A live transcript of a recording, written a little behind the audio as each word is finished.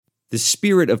The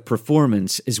spirit of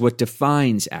performance is what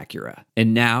defines Acura.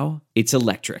 And now, it's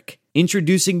electric.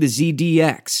 Introducing the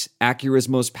ZDX, Acura's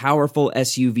most powerful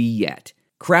SUV yet.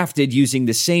 Crafted using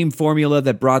the same formula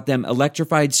that brought them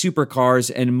electrified supercars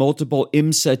and multiple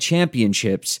IMSA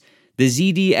championships, the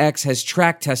ZDX has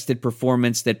track-tested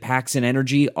performance that packs an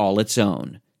energy all its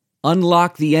own.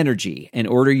 Unlock the energy and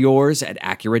order yours at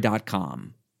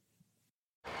Acura.com.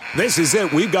 This is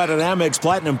it. We've got an Amex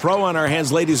Platinum Pro on our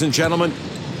hands, ladies and gentlemen.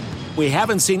 We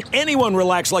haven't seen anyone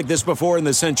relax like this before in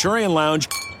the Centurion Lounge.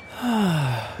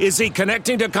 Is he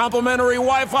connecting to complimentary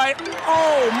Wi-Fi?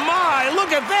 Oh, my! Look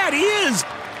at that! He is!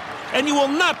 And you will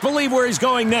not believe where he's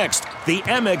going next. The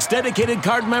Amex dedicated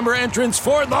card member entrance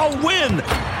for the win!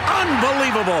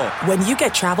 Unbelievable! When you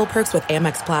get travel perks with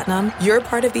Amex Platinum, you're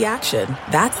part of the action.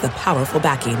 That's the powerful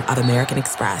backing of American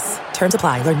Express. Terms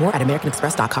apply. Learn more at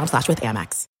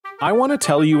americanexpress.com/withAmex. I want to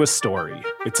tell you a story.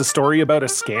 It's a story about a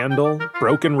scandal,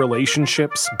 broken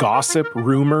relationships, gossip,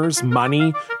 rumors,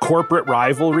 money, corporate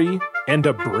rivalry, and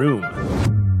a broom.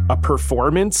 A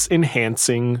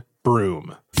performance-enhancing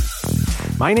broom.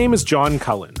 My name is John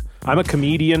Cullen. I'm a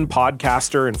comedian,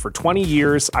 podcaster, and for 20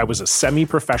 years, I was a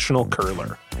semi-professional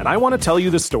curler. And I want to tell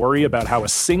you the story about how a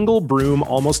single broom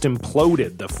almost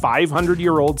imploded the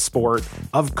 500-year-old sport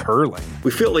of curling.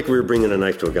 We felt like we were bringing a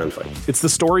knife to a gunfight. It's the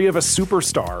story of a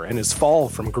superstar and his fall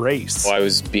from grace. Well, I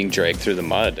was being dragged through the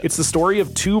mud. It's the story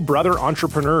of two brother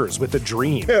entrepreneurs with a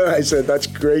dream. I said, that's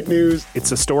great news.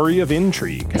 It's a story of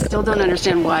intrigue. I still don't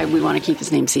understand why we want to keep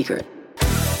his name secret.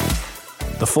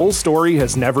 The full story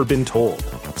has never been told,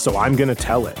 so I'm going to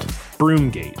tell it.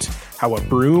 Broomgate, how a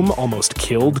broom almost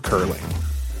killed curling.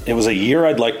 It was a year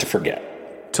I'd like to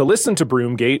forget. To listen to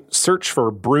Broomgate, search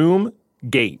for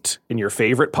Broomgate in your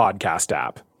favorite podcast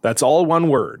app. That's all one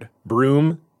word,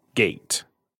 Broomgate.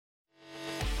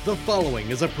 The following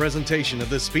is a presentation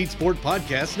of the Speed Sport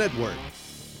Podcast Network.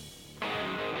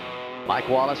 Mike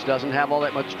Wallace doesn't have all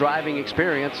that much driving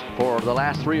experience. For the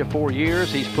last 3 or 4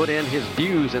 years, he's put in his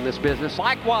views in this business.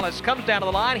 Mike Wallace comes down to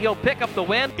the line. He'll pick up the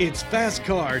win. It's Fast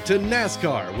Car to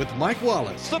NASCAR with Mike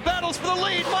Wallace. The battle's for the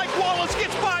lead. Mike Wallace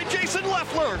gets by Jason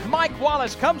Leffler. Mike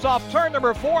Wallace comes off turn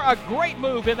number 4. A great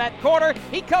move in that corner.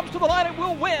 He comes to the line and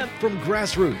will win. From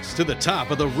grassroots to the top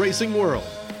of the racing world,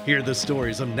 hear the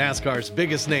stories of NASCAR's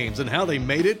biggest names and how they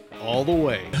made it all the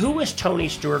way. Who was Tony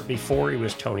Stewart before he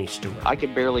was Tony Stewart? I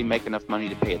could barely make enough money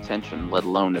to pay attention, let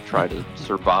alone to try to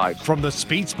survive. From the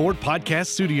Speed Sport Podcast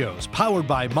Studios, powered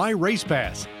by My Race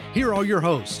Pass, here are your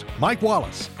hosts, Mike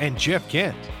Wallace and Jeff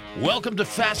Kent. Welcome to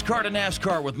Fast Car to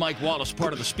NASCAR with Mike Wallace,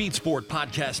 part of the Speed Sport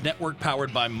Podcast Network,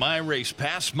 powered by My Race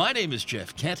Pass. My name is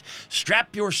Jeff Kent.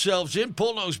 Strap yourselves in,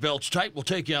 pull those belts tight. We'll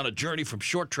take you on a journey from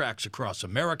short tracks across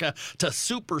America to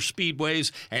super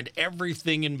speedways and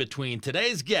everything in between.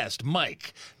 Today's guest,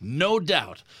 Mike, no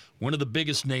doubt one of the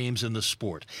biggest names in the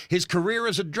sport. His career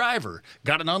as a driver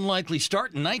got an unlikely start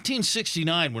in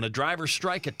 1969 when a driver's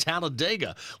strike at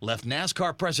Talladega left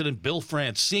NASCAR President Bill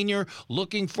France Sr.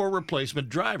 looking for replacement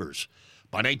drivers.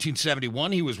 By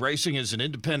 1971, he was racing as an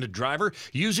independent driver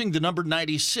using the number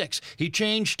 96. He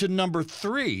changed to number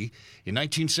 3 in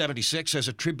 1976 as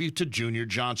a tribute to Junior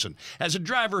Johnson. As a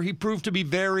driver, he proved to be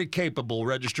very capable,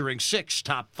 registering 6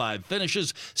 top 5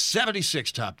 finishes,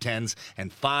 76 top 10s,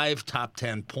 and 5 top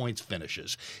 10 points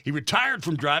finishes. He retired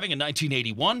from driving in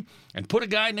 1981 and put a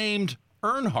guy named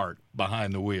Earnhardt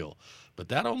behind the wheel. But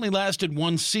that only lasted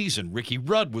 1 season. Ricky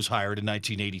Rudd was hired in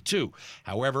 1982.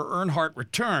 However, Earnhardt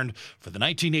returned for the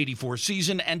 1984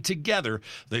 season, and together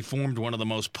they formed one of the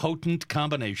most potent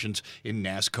combinations in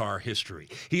NASCAR history.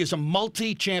 He is a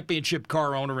multi-championship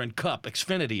car owner in Cup,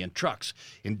 Xfinity, and trucks.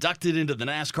 Inducted into the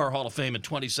NASCAR Hall of Fame in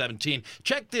 2017.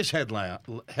 Check this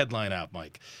headline out,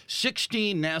 Mike.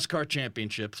 16 NASCAR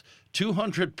championships,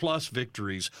 200-plus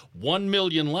victories, 1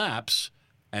 million laps,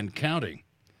 and counting.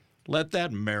 Let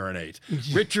that marinate.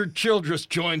 Richard Childress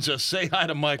joins us. Say hi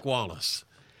to Mike Wallace.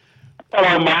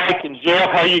 Hello, Mike and Jeff.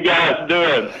 How you guys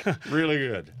doing? Really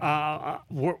good.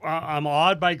 I'm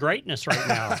awed by greatness right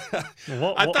now.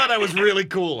 I thought that was really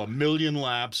cool. 1 million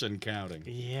laps and counting.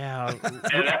 Yeah. And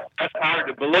that's hard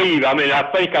to believe. I mean,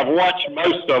 I think I've watched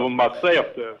most of them myself,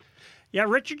 though. Yeah,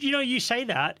 Richard, you say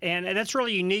that, and that's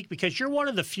really unique because you're one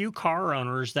of the few car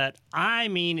owners that,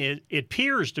 it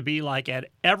appears to be like at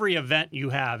every event you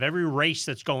have, every race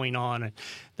that's going on.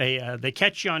 They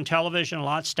catch you on television a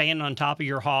lot, standing on top of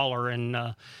your hauler,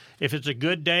 and if it's a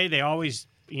good day, they always,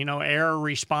 air a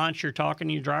response. You're talking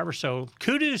to your driver. So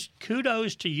kudos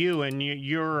to you and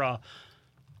your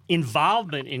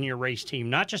involvement in your race team,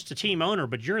 not just a team owner,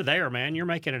 but you're there, man. You're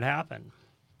making it happen.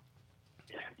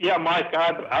 Yeah, Mike,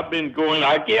 I've been going,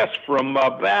 I guess, from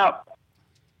about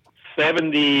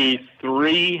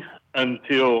 '73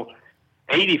 until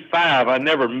 '85. I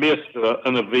never missed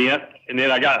an event, and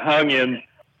then I got hung in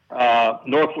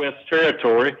Northwest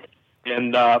Territory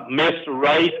and missed a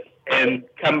race and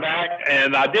come back,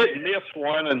 and I didn't miss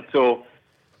one until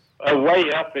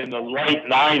way up in the late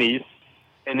 '90s,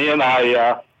 and then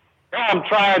I'm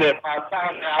trying it.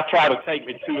 I try to take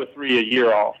me 2 or 3 a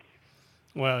year off.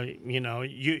 Well,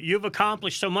 you've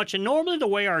accomplished so much, and normally the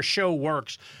way our show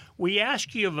works, we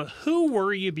ask you who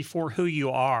were you before who you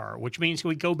are, which means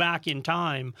we go back in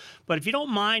time. But if you don't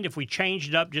mind if we change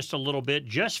it up just a little bit,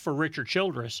 just for Richard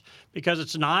Childress, because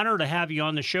it's an honor to have you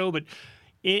on the show. But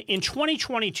in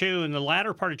 2022, in the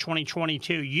latter part of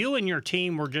 2022, you and your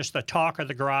team were just the talk of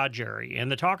the garage area.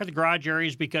 And the talk of the garage area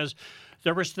is because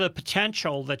there was the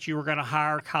potential that you were going to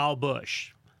hire Kyle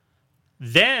Busch.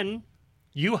 Then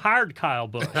you hired Kyle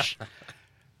Busch.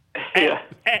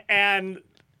 and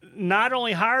not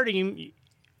only hired him,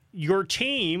 your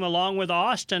team, along with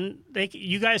Austin,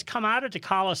 you guys come out at the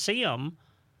Coliseum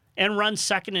and run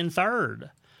second and third.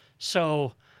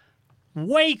 So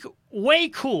way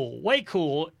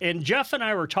cool. And Jeff and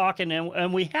I were talking,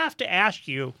 and we have to ask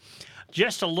you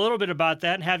just a little bit about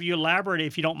that and have you elaborate,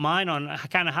 if you don't mind, on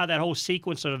kind of how that whole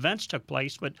sequence of events took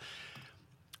place. But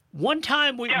one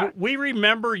time we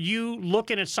remember you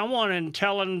looking at someone and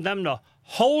telling them to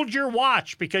hold your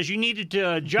watch because you needed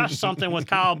to adjust something with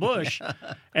Kyle Busch.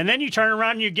 And then you turn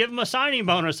around and you give him a signing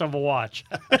bonus of a watch.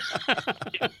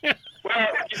 Well,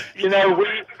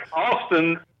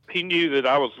 Austin, he knew that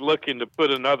I was looking to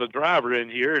put another driver in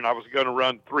here, and I was going to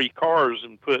run 3 cars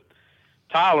and put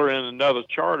Tyler in another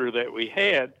charter that we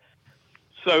had.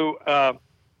 So,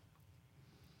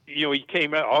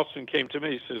 Austin came to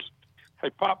me, he says, "Hey,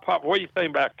 Pop, what do you think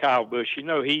about Kyle Busch?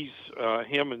 He's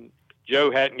him and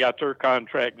Joe hadn't got their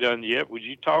contract done yet. Would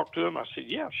you talk to him?" I said,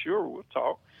 "Yeah, sure, we'll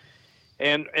talk."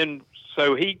 And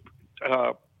so he,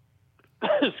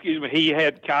 he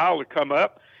had Kyle to come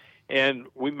up, and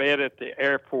we met at the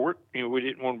airport. We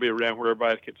didn't want to be around where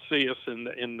everybody could see us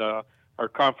in our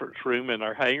conference room in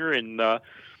our hangar, and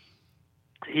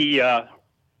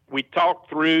we talked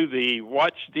through the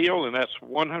watch deal, and that's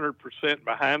 100%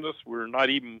 behind us. We're not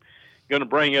even going to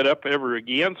bring it up ever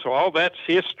again. So all that's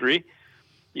history.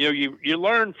 You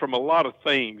learn from a lot of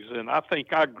things, and I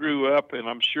think I grew up, and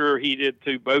I'm sure he did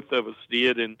too. Both of us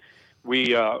did, and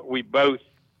we both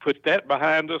put that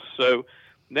behind us. So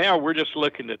now we're just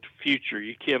looking at the future.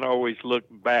 You can't always look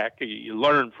back. You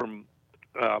learn from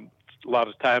a lot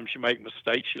of times you make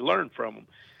mistakes. You learn from them.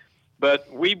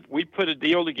 But we put a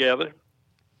deal together,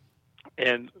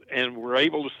 and we're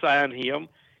able to sign him.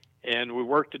 And we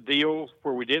worked a deal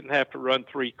where we didn't have to run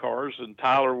 3 cars, and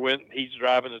Tyler went. He's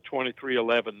driving a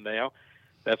 2311 now.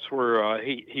 That's where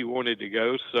he wanted to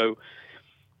go. So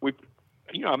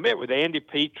I met with Andy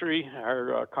Petrie,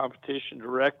 our competition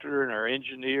director, and our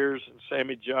engineers, and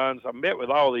Sammy Johns. I met with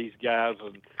all these guys,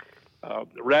 and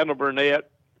Randall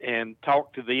Burnett, and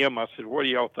talked to them. I said, "What do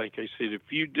y'all think?" They said,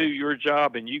 "If you do your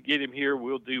job and you get him here,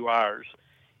 we'll do ours."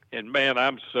 And, man,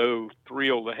 I'm so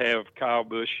thrilled to have Kyle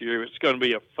Busch here. It's going to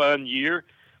be a fun year.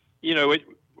 It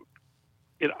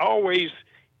always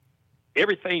 –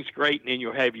 everything's great, and then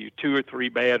you'll have 2 or 3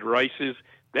 bad races.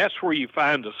 That's where you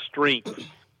find the strength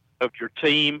of your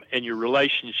team and your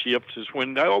relationships, is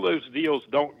when all those deals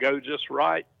don't go just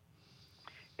right.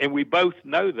 And we both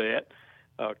know that.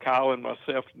 Kyle and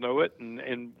myself know it,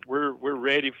 and we're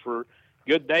ready for –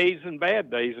 good days and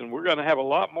bad days, and we're going to have a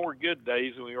lot more good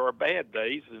days than we are bad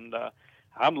days, and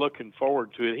I'm looking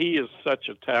forward to it. He is such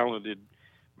a talented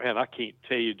man. I can't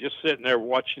tell you, just sitting there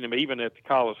watching him, even at the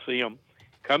Coliseum,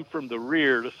 come from the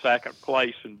rear to second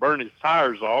place and burn his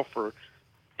tires off, or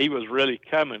he was really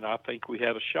coming. I think we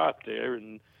had a shot there,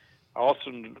 and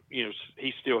Austin,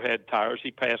 he still had tires. He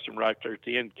passed him right there at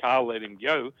the end. Kyle let him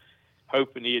go,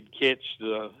 hoping he'd catch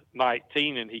the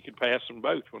 19 and he could pass them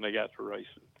both when they got to racing.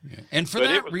 Yeah. And for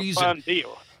that reason, fun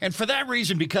deal. And for that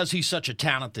reason, because he's such a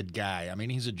talented guy, I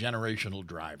mean, he's a generational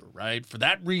driver, right? For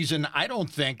that reason, I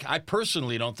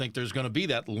personally don't think there's going to be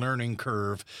that learning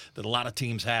curve that a lot of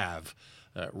teams have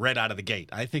right out of the gate.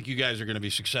 I think you guys are going to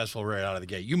be successful right out of the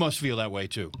gate. You must feel that way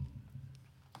too.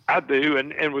 I do,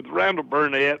 and with Randall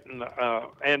Burnett and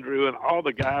Andrew and all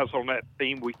the guys on that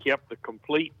team, we kept the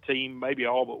complete team, maybe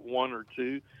all but 1 or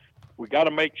 2. We got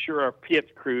to make sure our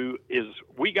pit crew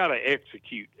we got to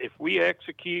execute. If we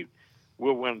execute,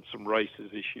 we'll win some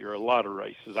races this year, a lot of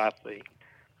races, I think.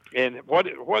 And what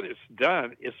it's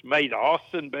done, it's made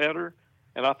Austin better,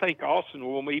 and I think Austin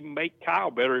will even make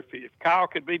Kyle better. If Kyle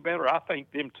could be better, I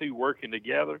think them two working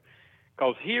together.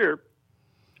 Because here,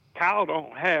 Kyle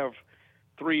don't have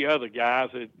 3 other guys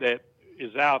that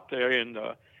is out there, and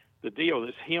the deal.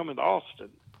 It's him and Austin,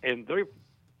 and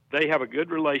they have a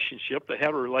good relationship. They had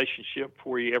a relationship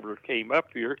before he ever came up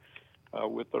here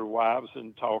with their wives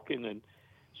and talking. And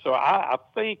so I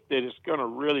think that it's going to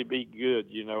really be good.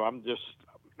 You know,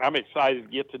 I'm excited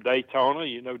to get to Daytona.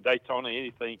 You know, Daytona,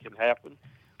 anything can happen.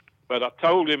 But I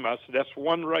told him, I said, that's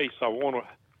one race I want to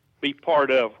be part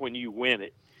of when you win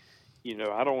it. You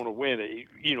know, I don't want to win it.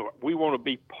 You know, we want to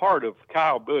be part of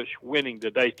Kyle Busch winning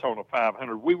the Daytona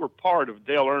 500. We were part of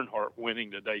Dale Earnhardt winning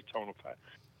the Daytona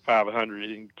 500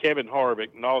 and Kevin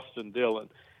Harvick and Austin Dillon.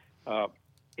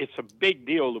 It's a big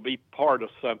deal to be part of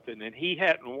something. And he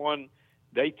hadn't won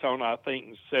Daytona, I think,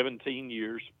 in 17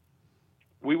 years.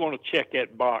 We want to check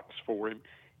that box for him,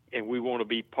 and we want to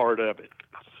be part of it.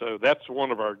 So that's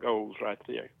one of our goals right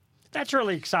there. That's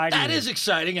really exciting. That is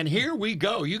exciting, and here we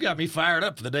go. You got me fired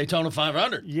up for the Daytona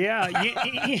 500. Yeah,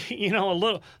 you know,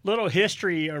 a little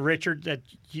history, Richard, that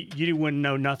you wouldn't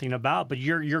know nothing about, but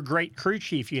your great crew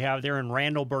chief you have there in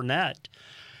Randall Burnett.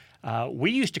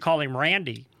 We used to call him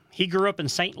Randy. He grew up in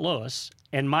St. Louis,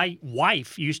 and my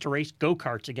wife used to race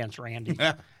go-karts against Randy.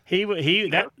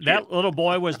 That little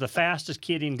boy was the fastest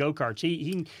kid in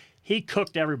go-karts. He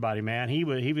cooked everybody, man. He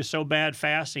was so bad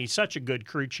fast, and he's such a good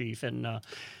crew chief, and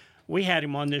we had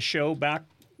him on this show back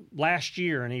last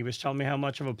year, and he was telling me how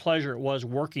much of a pleasure it was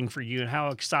working for you and how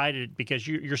excited, because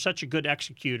you're such a good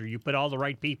executor. You put all the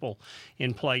right people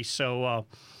in place. So,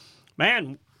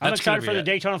 man, I'm excited for the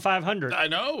Daytona 500. I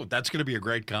know. That's going to be a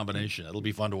great combination. It'll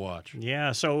be fun to watch.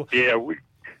 Yeah, so... Yeah,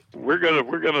 we're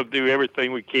gonna do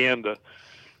everything we can to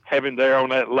have him there on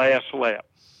that last lap.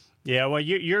 Yeah, well,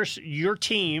 your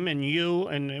team and you,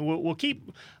 and we'll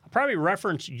probably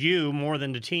reference you more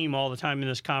than the team all the time in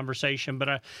this conversation,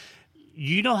 but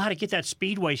you know how to get that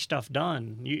speedway stuff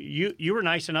done. You were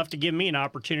nice enough to give me an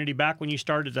opportunity back when you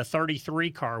started the 33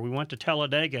 car. We went to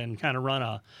Talladega and kind of run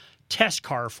a test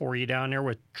car for you down there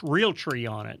with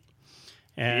Realtree on it.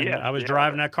 And I was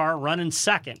driving that car, running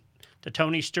second to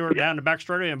Tony Stewart down the back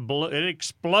straightaway, and it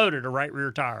exploded a right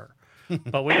rear tire.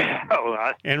 But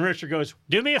and Richard goes,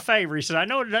 do me a favor. He says, I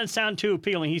know it doesn't sound too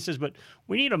appealing. He says, but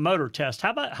we need a motor test.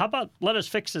 How about let us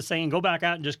fix this thing and go back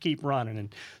out and just keep running?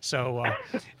 And so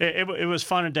it was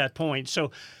fun at that point.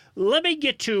 So let me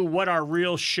get to what our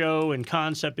real show and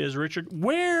concept is, Richard.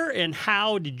 Where and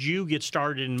how did you get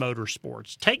started in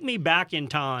motorsports? Take me back in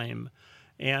time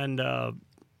and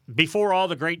before all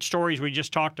the great stories we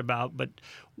just talked about. But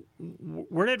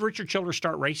where did Richard Childress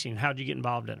start racing? How did you get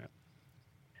involved in it?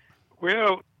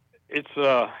 Well, it's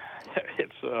a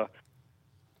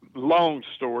long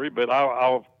story, but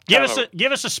I'll give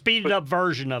us a speeded up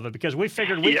version of it, because we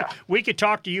figured we could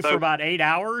talk to you for about 8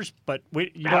 hours, but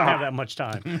you don't have that much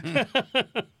time.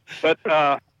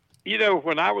 But you know,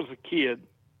 when I was a kid,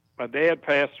 my dad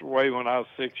passed away when I was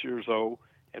 6 years old,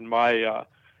 and my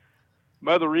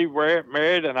mother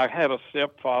remarried, and I had a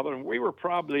stepfather, and we were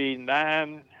probably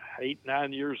 9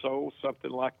 years old, something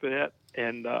like that,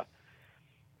 and.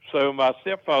 So my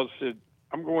stepfather said,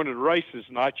 I'm going to the races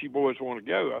tonight. You boys want to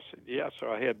go? I said, yeah. So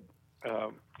I had,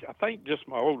 I think just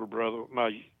my older brother,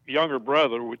 my younger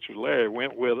brother, which was Larry,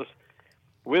 went with us.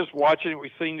 We was watching it.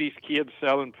 We seen these kids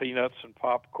selling peanuts and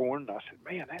popcorn. And I said,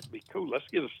 man, that'd be cool. Let's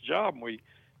get us a job and we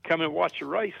come and watch the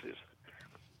races.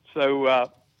 So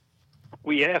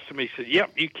we asked him, he said,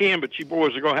 yep, you can, but you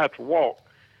boys are going to have to walk.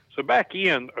 So back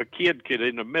in, a kid could,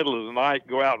 in the middle of the night,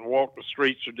 go out and walk the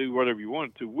streets or do whatever you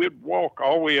wanted to. We'd walk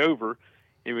all the way over,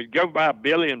 and we'd go by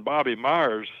Billy and Bobby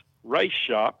Myers' race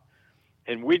shop,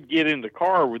 and we'd get in the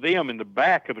car with them in the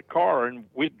back of the car, and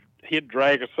he'd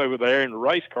drag us over there in the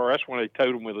race car. That's when they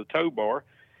towed them with a tow bar.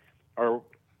 Or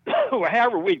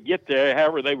however we'd get there,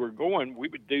 however they were going, we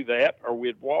would do that, or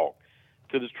we'd walk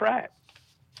to the track.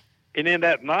 And then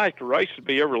that night, the race would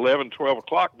be over 11, 12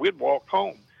 o'clock. We'd walk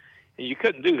home. And you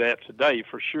couldn't do that today,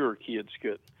 for sure, kids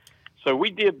couldn't. So we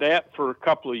did that for a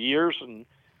couple of years, and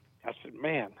I said,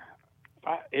 man, if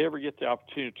I ever get the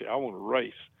opportunity, I want to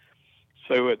race.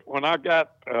 So when I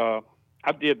got,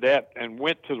 I did that and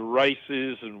went to the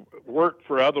races and worked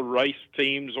for other race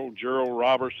teams, old Gerald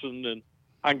Robertson, and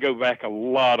I can go back a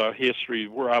lot of history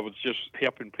where I was just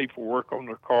helping people work on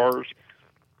their cars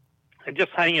and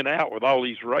just hanging out with all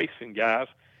these racing guys.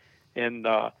 And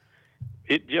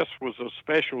it just was a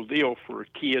special deal for a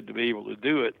kid to be able to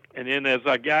do it. And then as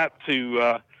I got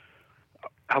to,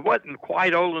 I wasn't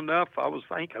quite old enough. I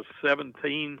think I was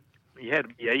 17. You had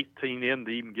to be 18 in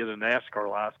to even get a NASCAR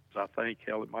license, I think.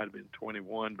 Hell, it might have been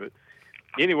 21. But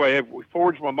anyway, we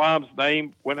forged my mom's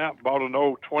name, went out and bought an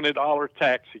old $20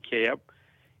 taxi cab.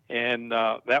 And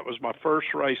that was my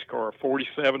first race car, a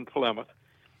 47 Plymouth.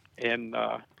 and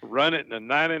run it in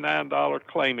the $99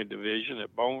 claiming division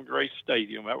at Bowman Gray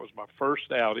Stadium. That was my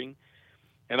first outing.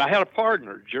 And I had a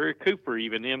partner, Jerry Cooper,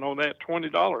 even in on that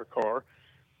 $20 car.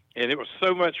 And it was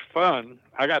so much fun.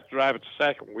 I got to drive it to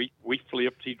second. We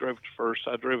flipped. He drove it to first.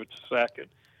 I drove it to second.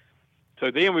 So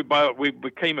then we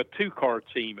became a two-car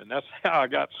team, and that's how I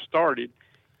got started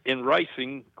in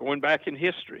racing, going back in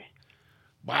history.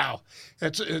 Wow.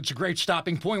 It's a great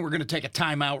stopping point. We're going to take a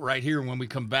timeout right here. When we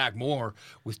come back, more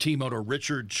with team owner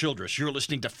Richard Childress. You're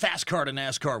listening to Fast Car to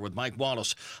NASCAR with Mike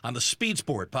Wallace on the Speed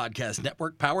Sport Podcast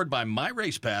Network, powered by My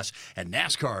Race Pass and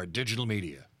NASCAR Digital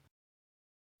Media.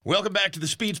 Welcome back to the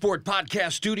Speed Sport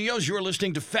Podcast Studios. You're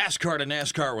listening to Fast Car to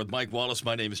NASCAR with Mike Wallace.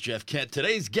 My name is Jeff Kent.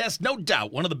 Today's guest, no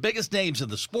doubt, one of the biggest names in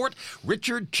the sport,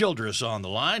 Richard Childress on the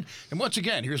line. And once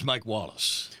again, here's Mike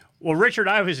Wallace. Well, Richard,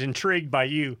 I was intrigued by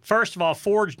you. First of all,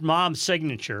 forged mom's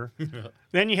signature.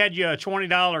 Then you had a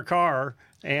 $20 car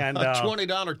and a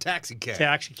 $20 taxi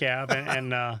cab.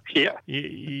 And yeah,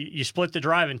 you split the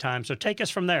driving time. So take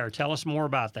us from there. Tell us more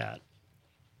about that.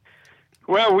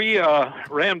 Well, we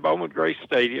ran Bowman Gray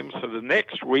Stadium. So the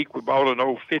next week we bought an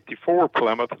old '54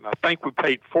 Plymouth, and I think we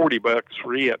paid $40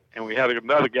 for it. And we had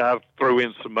another guy throw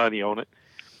in some money on it.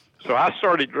 So I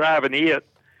started driving it,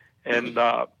 and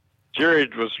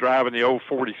Jared was driving the old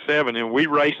 47, and we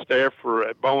raced there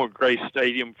at Bowman Gray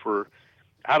Stadium for,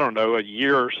 I don't know, a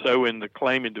year or so in the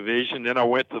claiming division. Then I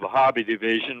went to the hobby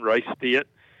division, raced it.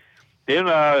 Then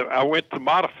I went to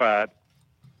modified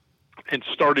and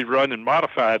started running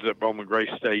modifieds at Bowman Gray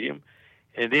Stadium.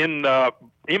 And then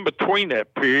in between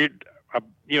that period, I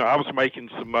was making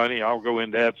some money. I'll go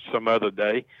into that some other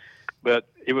day, but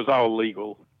it was all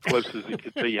legal, close as it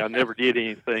could be. I never did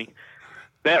anything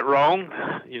that wrong,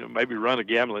 maybe run a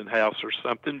gambling house or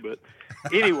something. But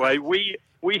anyway,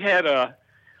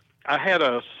 I had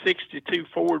a 62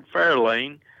 Ford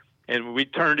Fairlane, and we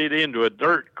turned it into a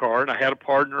dirt car, and I had a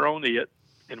partner on it,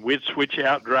 and we'd switch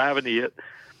out driving it.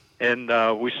 And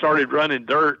we started running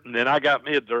dirt, and then I got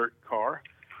me a dirt car.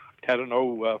 Had an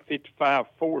old 55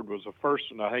 Ford was the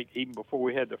first one, I think, even before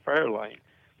we had the Fairlane.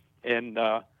 And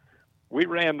we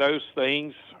ran those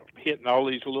things, hitting all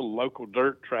these little local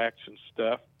dirt tracks and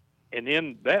stuff. And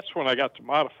then that's when I got to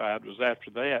modified, was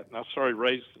after that. And I started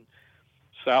racing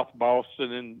South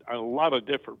Boston and a lot of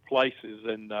different places,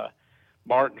 and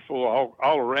Martinsville,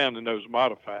 all around in those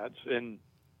modifieds. And,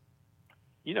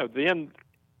 then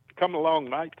coming along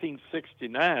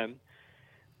 1969,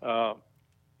 I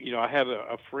had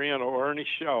a friend, Ernie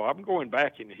Shaw. I'm going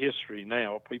back in history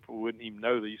now. People wouldn't even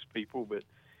know these people, but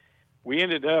we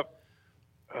ended up,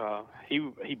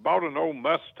 he bought an old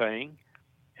Mustang,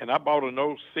 and I bought an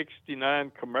old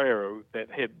 69 Camaro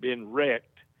that had been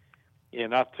wrecked,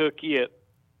 and I took it,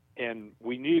 and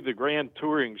we knew the Grand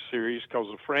Touring Series because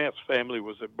the France family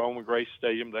was at Bowman Gray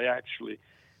Stadium.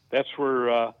 That's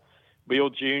where Bill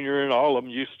Jr. and all of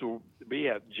them used to be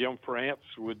at. Jim France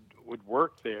would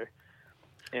work there.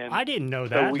 And I didn't know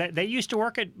that. They used to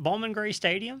work at Bowman Gray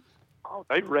Stadium? Oh,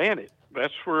 they ran it.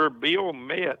 That's where Bill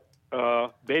met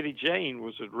Betty Jane,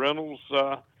 was at Reynolds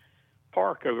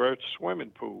Park over at the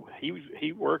swimming pool.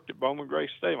 He worked at Bowman Gray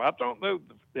Stadium. I don't know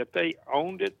that they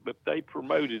owned it, but they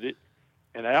promoted it.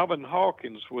 And Alvin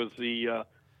Hawkins was the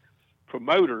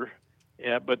promoter,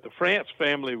 but the France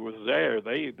family was there.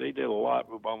 They did a lot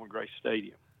with Bowman Gray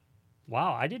Stadium.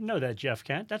 Wow, I didn't know that, Jeff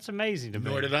Kent. That's amazing to me.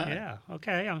 Nor did I. Yeah,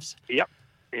 okay. Yep.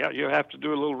 Yeah, you'll have to do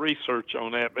a little research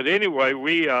on that. But anyway,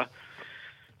 we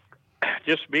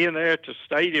just being there at the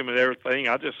stadium and everything,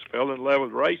 I just fell in love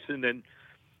with racing, and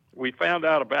we found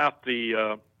out about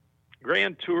the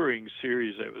Grand Touring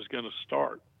Series that was going to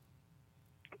start.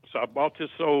 So I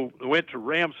went to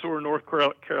Ramsor, North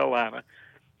Carolina,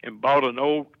 and bought an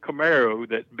old Camaro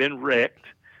that had been wrecked,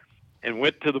 and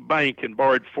went to the bank and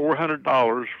borrowed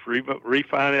 $400 for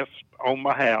refinance on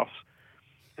my house,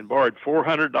 and borrowed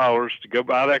 $400 to go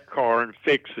buy that car and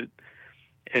fix it,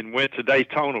 and went to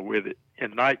Daytona with it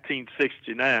in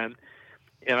 1969.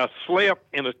 And I slept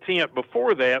in a tent.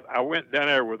 Before that, I went down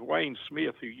there with Wayne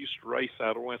Smith, who used to race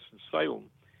out of Winston-Salem,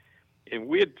 and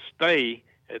we'd stay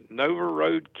at Nova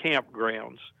Road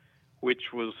Campgrounds,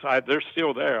 which was, they're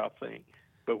still there, I think,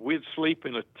 but we'd sleep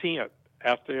in a tent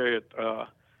out there at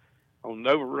on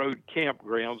Nova Road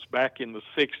Campgrounds back in the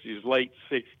 60s, late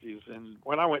 60s. And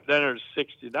when I went down there in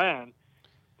 69,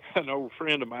 an old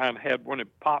friend of mine had one of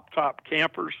the pop-top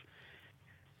campers.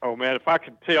 Oh, man, if I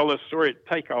could tell this story, it'd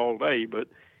take all day. But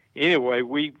anyway,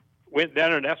 we went down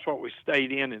there, and that's what we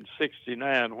stayed in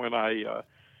 69 when I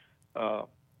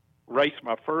raced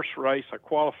my first race. I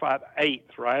qualified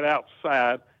 8th right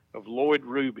outside of Lloyd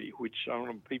Ruby, which I don't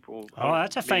know people. Oh,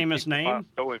 that's a famous name.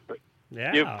 Know it, but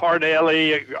Yeah.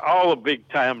 Parnelli, all the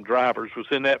big-time drivers was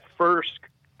in that first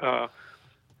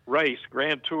race,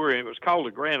 Grand Tour, and it was called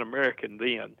the Grand American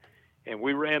then. And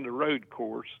we ran the road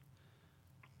course.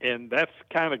 And that's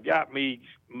kind of got me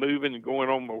moving and going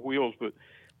on my wheels. But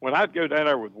when I'd go down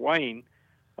there with Wayne,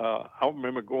 I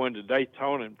remember going to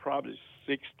Daytona in probably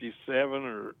 67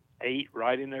 or 8,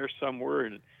 right in there somewhere.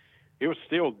 And it was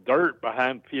still dirt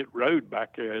behind pit road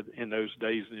back there in those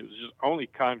days. And it was just only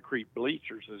concrete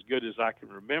bleachers, as good as I can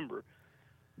remember.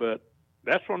 But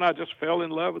that's when I just fell in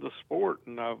love with the sport,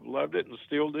 and I've loved it and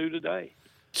still do today.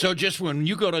 So just when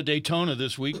you go to Daytona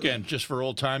this weekend, just for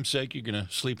old time's sake, you're going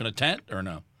to sleep in a tent or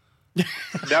no?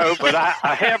 No, but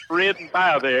I have ridden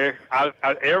by there.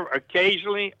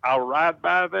 Occasionally I'll ride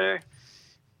by there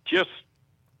just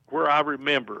where I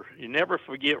remember. You never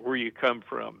forget where you come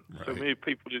from. Right. So many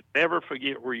people just never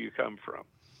forget where you come from.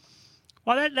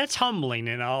 Well, that's humbling,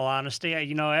 in all honesty.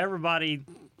 Everybody,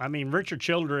 Richard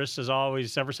Childress is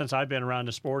always, ever since I've been around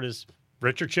the sport, is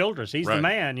Richard Childress. He's the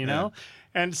man, you know.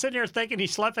 And sitting here thinking he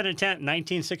slept in a tent in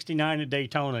 1969 at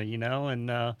Daytona,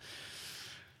 and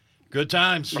good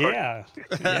times. Yeah.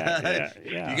 You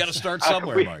got to start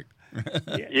somewhere, Mike.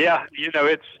 Yeah,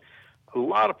 it's a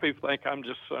lot of people think I'm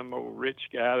just some old rich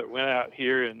guy that went out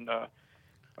here and,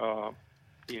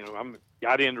 I'm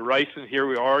got into racing. Here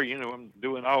we are, I'm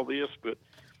doing all this, but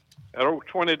that old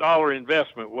 $20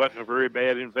 investment wasn't a very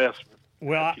bad investment.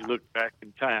 Well, if you look back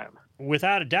in time.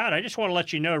 Without a doubt. I just want to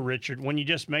let you know, Richard, when you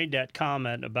just made that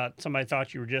comment about somebody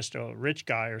thought you were just a rich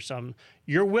guy or something,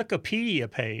 your Wikipedia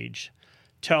page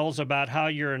tells about how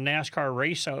you're a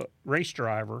NASCAR race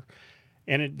driver,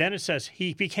 and then it says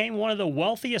he became one of the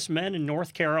wealthiest men in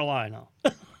North Carolina.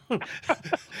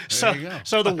 So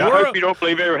the world. I hope you don't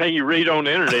believe everything you read on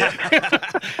the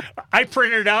internet. I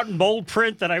printed it out in bold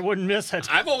print that I wouldn't miss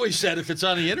it. I've always said if it's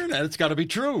on the internet, it's got to be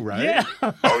true, right? Yeah.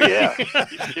 Oh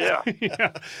yeah.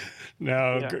 Yeah.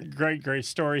 No, yeah. Great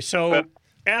story. So but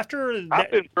after that,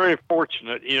 I've been very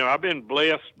fortunate. I've been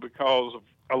blessed because of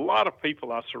a lot of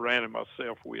people I surrounded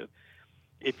myself with.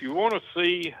 If you want to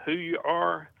see who you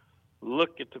are,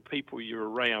 look at the people you're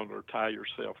around or tie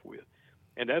yourself with.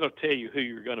 And that'll tell you who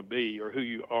you're going to be or who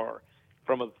you are.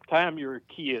 From the time you're a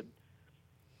kid,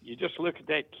 you just look at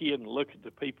that kid and look at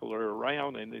the people that are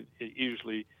around, and it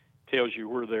usually tells you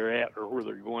where they're at or where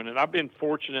they're going. And I've been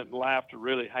fortunate in life to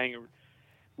really hang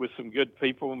with some good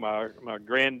people. My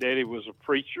granddaddy was a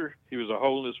preacher. He was a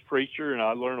holiness preacher, and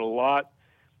I learned a lot.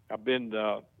 I've been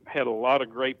had a lot of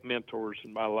great mentors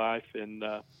in my life, and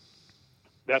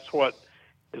that's what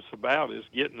it's about, is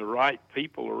getting the right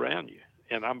people around you.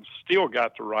 And I'm still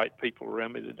got the right people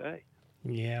around me today.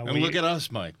 Yeah. And look at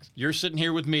us, Mike. You're sitting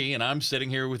here with me, and I'm sitting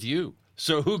here with you.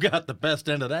 So who got the best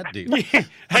end of that deal? Hey,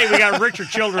 we got Richard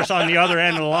Childress on the other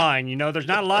end of the line. There's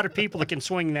not a lot of people that can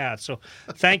swing that. So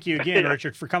thank you again,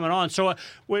 Richard, for coming on. So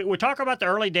we talk about the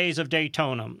early days of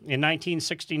Daytona in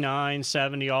 1969,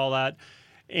 70, all that.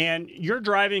 And your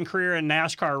driving career in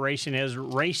NASCAR racing is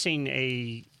racing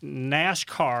a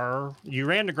NASCAR. You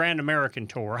ran the Grand American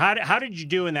Tour. How did you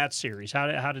do in that series?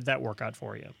 How did that work out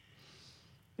for you?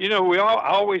 We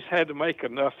always had to make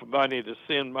enough money to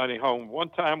send money home. One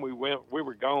time we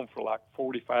were gone for like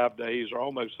 45 days or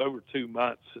almost over 2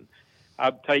 months, and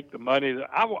I'd take the money.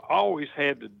 I always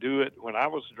had to do it when I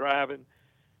was driving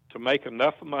to make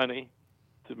enough money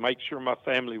to make sure my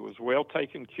family was well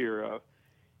taken care of.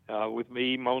 With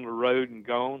me on the road and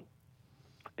gone.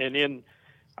 And then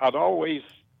I'd always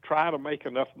try to make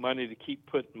enough money to keep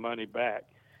putting money back.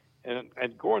 And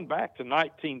going back to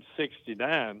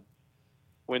 1969,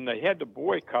 when they had to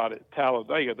boycott at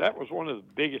Talladega, that was one of the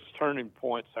biggest turning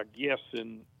points, I guess,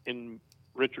 in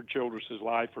Richard Childress's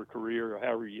life or career, or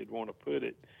however you'd want to put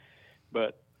it.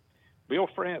 But Bill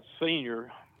France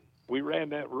Sr., we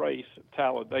ran that race at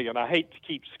Talladega, and I hate to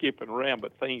keep skipping around,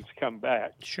 but things come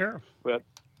back. Sure. But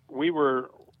we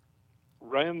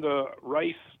ran the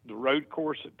race, the road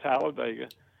course at Talladega.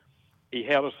 He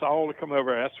had us all to come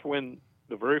over. That's when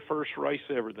the very first race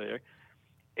ever there.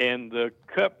 And the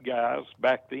Cup guys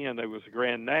back then, there was a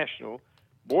Grand National,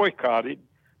 boycotted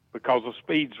because the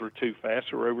speeds were too fast.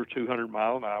 They were over 200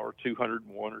 mile an hour,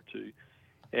 201 or 2.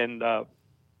 And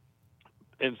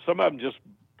some of them just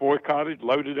boycotted,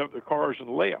 loaded up their cars, and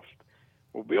left.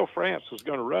 Well, Bill France was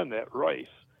going to run that race.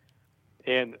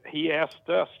 And he asked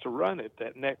us to run it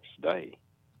that next day.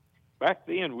 Back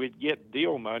then, we'd get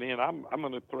deal money, and I'm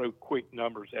going to throw quick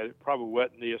numbers at it. Probably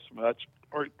wasn't this much,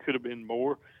 or it could have been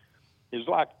more. It was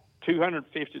like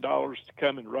 $250 to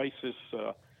come and race this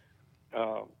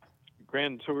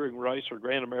Grand Touring race or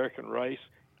Grand American race,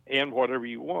 and whatever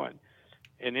you won.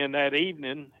 And then that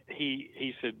evening,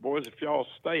 he said, boys, if y'all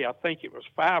stay, I think it was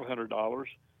 $500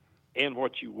 and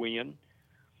what you win.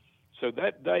 So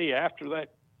that day after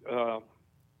that,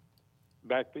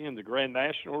 back then, the Grand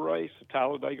National race, the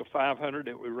Talladega 500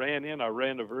 that we ran in, I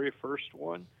ran the very first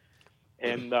one.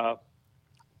 And I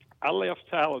left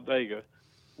Talladega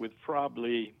with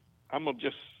probably, I'm going to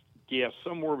just guess,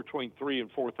 somewhere between $3,000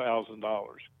 and $4,000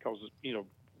 because,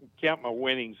 count my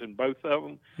winnings in both of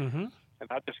them. Mm-hmm.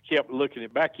 And I just kept looking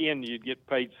at back in. You'd get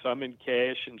paid some in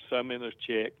cash and some in a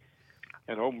check.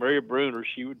 And old Mary Bruner,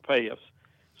 she would pay us.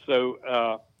 So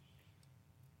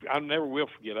I never will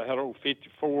forget. I had an old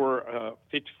 54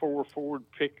 Ford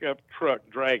pickup truck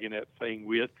dragging that thing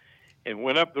with, and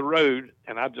went up the road.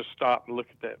 And I just stopped and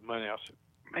looked at that money. I said,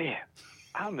 "Man,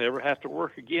 I'll never have to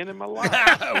work again in my life."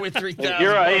 With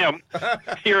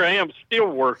 $3,000. Here I am,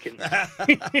 still working.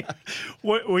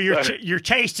 Well, your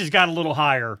taste has got a little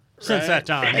higher since that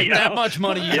time. Ain't that much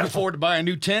money you can afford to buy a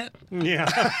new tent? Yeah.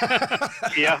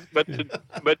 Yeah, but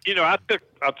I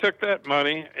took that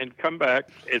money and come back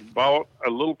and bought a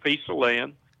little piece of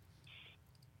land,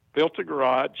 built a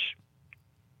garage,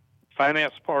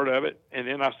 financed part of it, and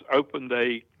then I opened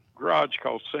a garage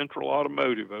called Central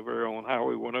Automotive over there on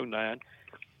Highway 109.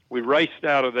 We raced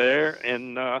out of there,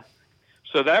 and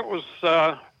so that was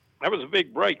a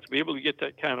big break to be able to get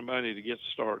that kind of money to get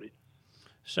started.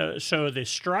 So the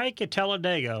strike at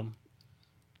Talladega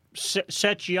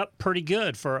set you up pretty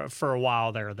good for a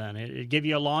while there. Then it gave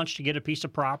you a launch to get a piece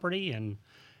of property and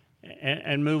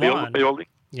move Build on. the building.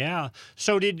 Yeah.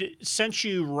 So since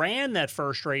you ran that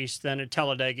first race then at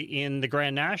Talladega in the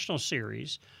Grand National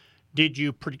Series, did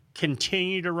you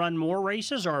continue to run more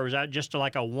races, or was that just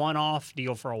like a one-off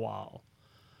deal for a while?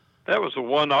 That was a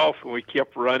one-off, and we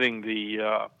kept running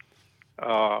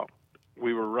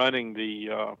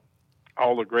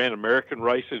all the Grand American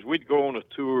races. We'd go on a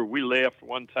tour. We left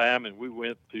one time, and we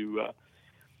went to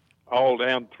all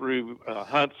down through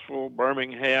Huntsville,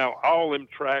 Birmingham, all them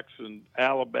tracks in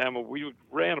Alabama. We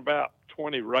ran about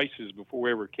 20 races before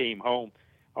we ever came home,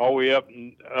 all the way up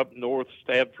north,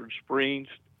 Stafford Springs,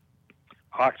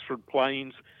 Oxford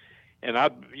Plains, and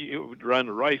would run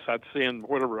the race. I'd send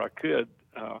whatever I could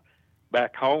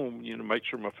back home, make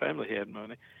sure my family had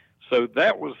money. So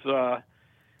that was the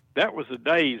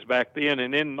days back then.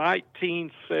 And in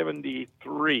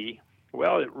 1973,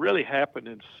 well, it really happened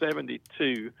in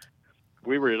 72.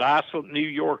 We were at Iceland, New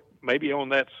York, maybe on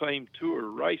that same tour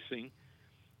racing,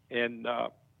 and I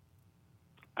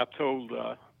told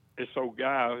this old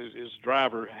guy, his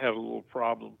driver had a little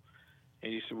problem.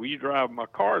 And he said, "Will you drive my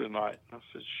car tonight?" And I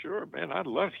said, "Sure, man. I'd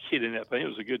love to get in that thing. It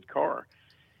was a good car."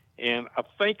 And I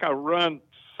think I run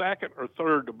second or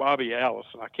third to Bobby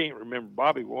Allison. I can't remember.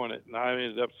 Bobby won it, and I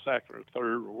ended up second or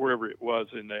third or wherever it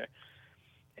was in there.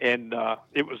 And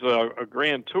it was a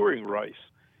grand touring race.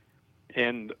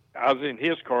 And I was in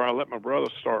his car. I let my brother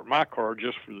start my car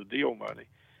just for the deal money.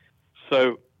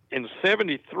 So in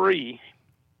 73,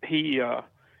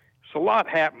 so a lot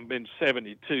happened in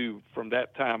 72 from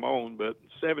that time on, but in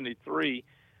 73,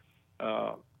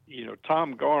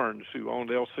 Tom Garnes, who owned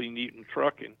LC Newton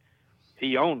Trucking,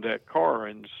 he owned that car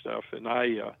and stuff, and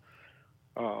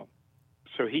so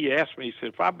he asked me, he said,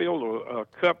 "If I build a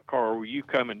cup car, will you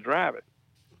come and drive it?"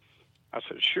 I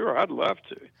said, "Sure, I'd love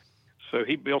to." So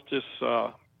he built this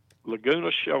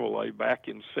Laguna Chevrolet back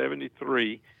in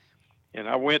 73, and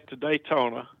I went to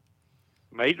Daytona,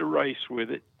 made a race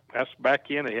with it. That's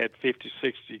back in, it had 50,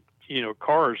 60,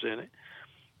 cars in it.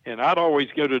 And I'd always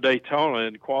go to Daytona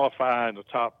and qualify in the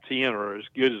top 10 or as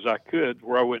good as I could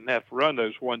where I wouldn't have to run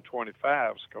those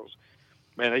 125s because,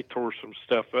 man, they tore some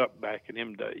stuff up back in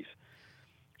them days.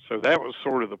 So that was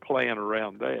sort of the plan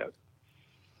around that.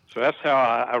 So that's how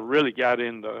I really got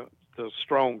into the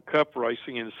strong cup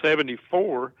racing. In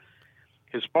 74,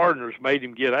 his partners made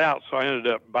him get out, so I ended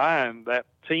up buying that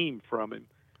team from him.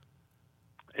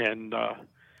 And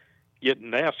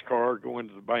getting NASCAR, going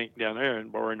to the bank down there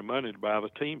and borrowing the money to buy the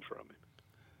team from him.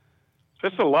 So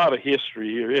it's a lot of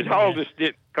history here. It all just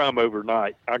didn't come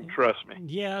overnight. Trust me.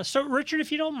 Yeah. So, Richard,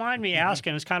 if you don't mind me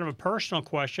asking, it's kind of a personal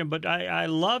question, but I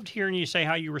loved hearing you say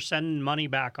how you were sending money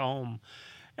back home.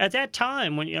 At that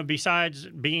time, when besides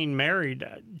being married,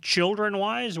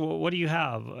 children-wise, what do you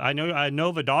have? I know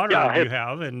of a daughter you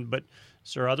have, but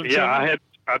is there other children?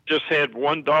 I just had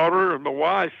one daughter and my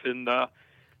wife in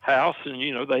house,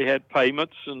 and they had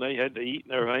payments and they had to eat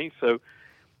and everything. So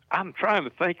I'm trying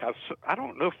to think. I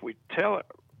don't know if we tell it.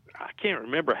 I can't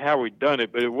remember how we done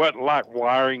it, but it wasn't like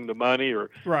wiring the money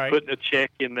or putting a check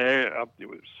in there. It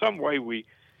was some way we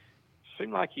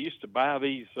seemed like you used to buy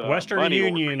these Western money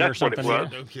Union orders. or something. That's what it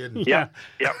was. No kidding. Yeah.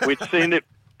 We'd send it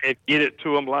and get it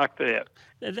to them like that.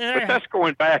 But that's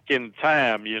going back in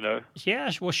time,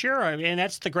 Yes, well, sure. And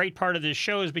that's the great part of this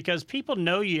show is because people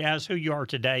know you as who you are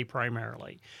today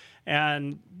primarily.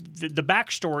 And the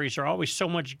backstories are always so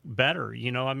much better,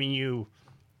 I mean,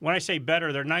 when I say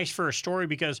better, they're nice for a story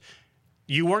because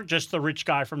you weren't just the rich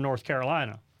guy from North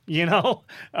Carolina.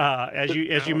 As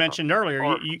you mentioned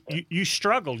earlier, you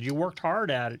struggled. You worked hard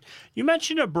at it. You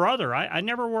mentioned a brother. I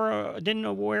never didn't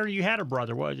know where you had a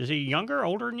brother. What, is he younger,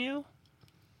 older than you?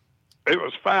 It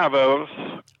was 5 of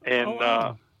us,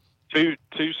 and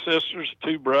two sisters,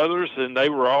 2 brothers, and they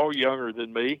were all younger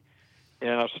than me.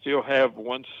 And I still have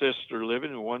 1 sister living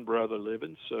and 1 brother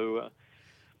living. So,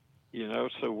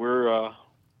 so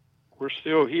we're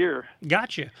still here.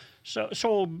 Gotcha.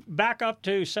 So back up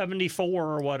to 74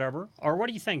 or whatever. Or what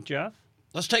do you think, Jeff?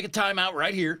 Let's take a time out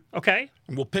right here. Okay.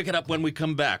 And we'll pick it up when we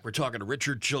come back. We're talking to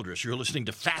Richard Childress. You're listening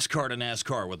to Fast Car to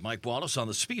NASCAR with Mike Wallace on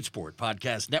the Speed Sport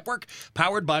Podcast Network,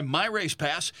 powered by My Race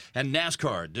Pass and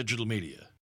NASCAR Digital Media.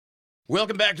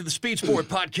 Welcome back to the Speed Sport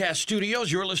Podcast Studios.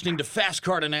 You're listening to Fast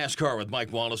Car to NASCAR with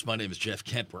Mike Wallace. My name is Jeff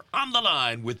Kent. We're on the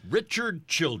line with Richard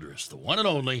Childress, the one and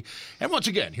only. And once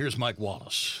again, here's Mike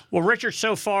Wallace. Well, Richard,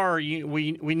 so far,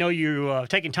 we know you're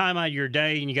taking time out of your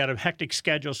day and you got a hectic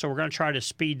schedule, so we're going to try to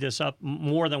speed this up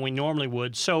more than we normally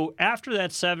would. So after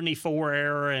that 74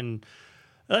 era, and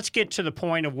let's get to the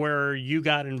point of where you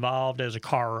got involved as a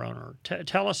car owner.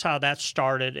 Tell us how that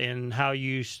started and how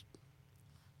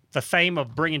the fame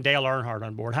of bringing Dale Earnhardt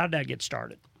on board. How did that get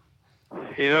started?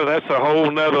 That's a whole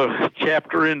nother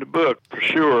chapter in the book for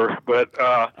sure. But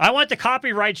I want the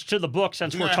copyrights to the book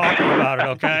since we're talking about it.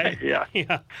 Okay.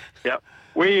 Yeah.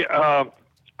 We,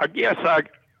 I guess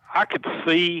I could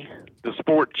see the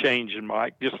sport changing,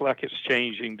 Mike, just like it's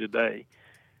changing today.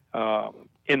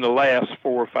 In the last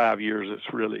 4 or 5 years,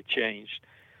 it's really changed.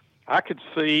 I could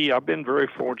see. I've been very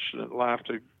fortunate in life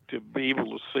to be able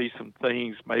to see some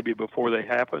things maybe before they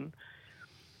happen.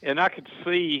 And I could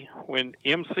see when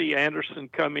MC Anderson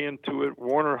come into it,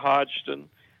 Warner Hodgson,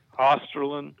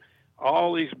 Osterlund,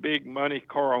 all these big money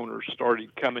car owners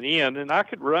started coming in, and I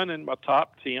could run in my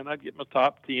top 10. I'd get my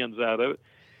top 10s out of it.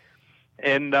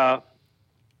 And,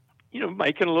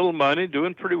 making a little money,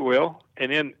 doing pretty well.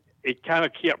 And then it kind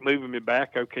of kept moving me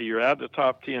back. Okay, you're out of the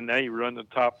top 10. Now you run the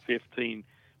top 15.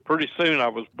 Pretty soon I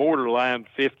was borderline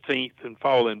 15th and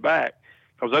falling back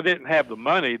because I didn't have the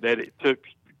money that it took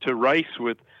to race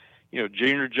with,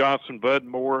 Junior Johnson, Bud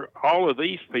Moore, all of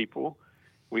these people.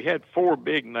 We had 4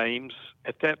 big names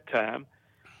at that time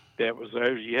that was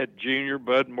there. You had Junior,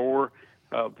 Bud Moore,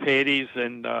 Petty's,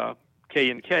 and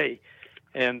K&K.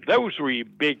 And those were your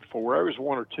big 4. There was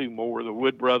 1 or 2 more. The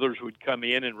Wood brothers would come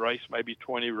in and race maybe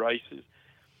 20 races.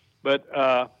 But,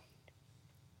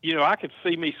 I could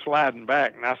see me sliding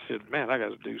back, and I said, man, I got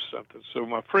to do something. So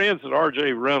my friends at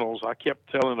RJ Reynolds, I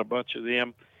kept telling a bunch of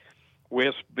them,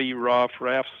 Wes B. Ruff,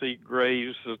 Ralph C.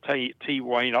 Graves, T.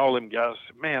 Wayne, all them guys,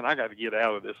 said, man, I got to get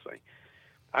out of this thing.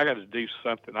 I got to do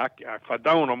something. If I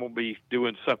don't, I'm going to be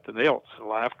doing something else in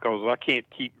life because I can't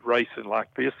keep racing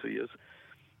like this is.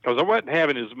 Because I wasn't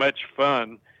having as much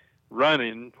fun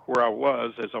running where I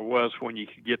was as I was when you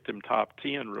could get them top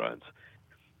 10 runs.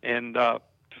 And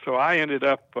so I ended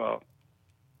up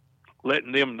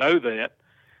letting them know that.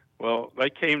 Well, they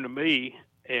came to me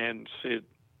and said,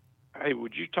 hey,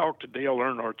 would you talk to Dale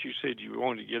Earnhardt? You said you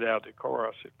wanted to get out of the car.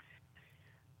 I said,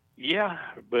 yeah,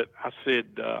 but I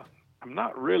said, I'm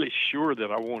not really sure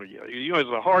that I want to get. It was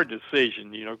a hard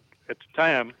decision, at the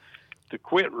time to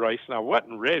quit racing. I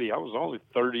wasn't ready. I was only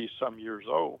 30-some years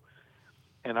old.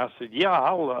 And I said, yeah,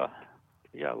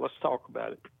 let's talk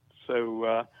about it.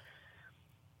 So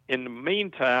in the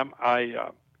meantime,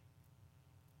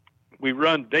 we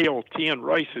run Dale 10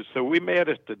 races. So we met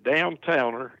at the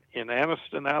Downtowner in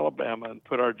Anniston, Alabama, and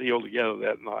put our deal together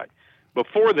that night.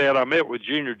 Before that, I met with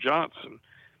Junior Johnson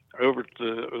over at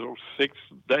the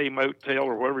 6-day motel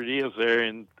or whatever it is there,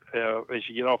 and as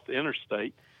you get off the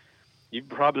interstate. You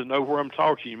probably know where I'm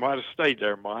talking. You might have stayed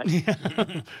there, Mike.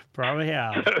 Probably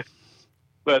have.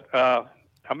 But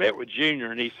I met with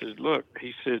Junior, and he said,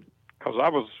 because I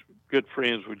was good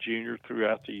friends with Junior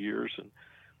throughout the years, and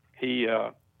he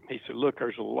said, look,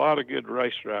 there's a lot of good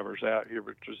race drivers out here,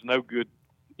 but there's no good,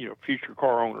 future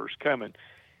car owners coming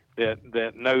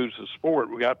that knows the sport.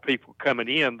 We got people coming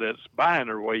in that's buying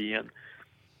their way in.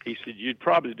 He said, you'd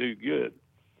probably do good.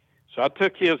 So I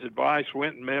took his advice,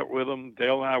 went and met with him.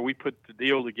 Dale and I, we put the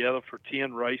deal together for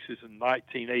 10 races in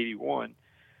 1981.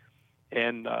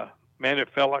 And, man, it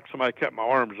felt like somebody cut my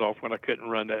arms off when I couldn't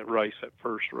run that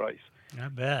first race. I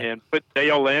bet. And put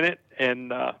Dale in it.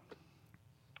 And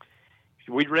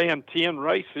we ran 10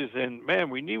 races, and man,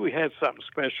 we knew we had something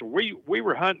special. We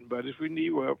were hunting buddies. We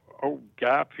knew old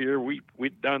guy up here.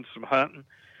 We'd done some hunting,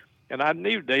 and I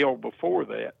knew Dale before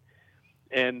that,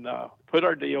 and put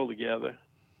our deal together.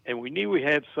 And we knew we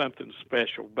had something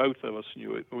special. Both of us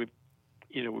knew it. We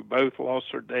both lost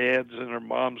our dads, and our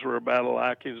moms were about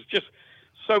alike. It was just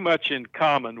so much in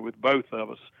common with both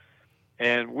of us,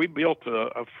 and we built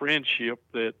a friendship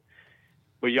that,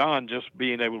 beyond just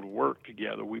being able to work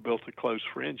together, we built a close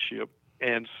friendship.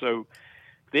 And so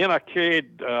then I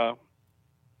carried, at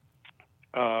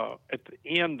the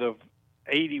end of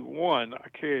 81, I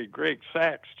carried Greg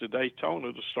Sachs to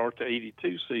Daytona to start the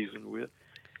 82 season with.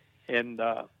 And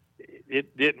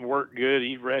it didn't work good.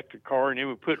 He wrecked the car, and then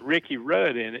we put Ricky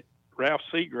Rudd in it. Ralph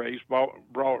Seagraves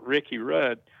brought Ricky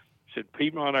Rudd, said,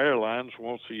 Piedmont Airlines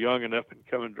wants a young and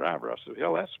up-and-coming driver. I said,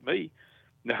 hell, that's me.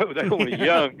 No, they want a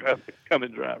young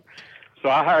up-and-coming driver. So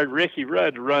I hired Ricky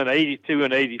Rudd to run 82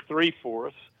 and 83 for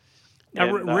us.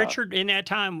 Now, and, Richard, in that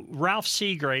time, Ralph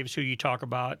Seagraves, who you talk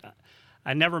about,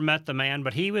 I never met the man,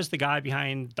 but he was the guy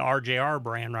behind the RJR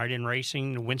brand, right, in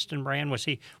racing, the Winston brand. Was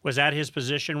that his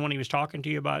position when he was talking to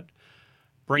you about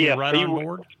bringing Rudd on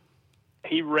board?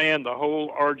 He ran the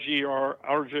whole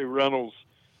RJ Reynolds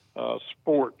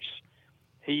sports.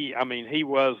 He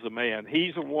was the man.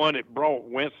 He's the one that brought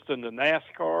Winston to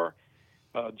NASCAR.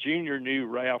 Junior knew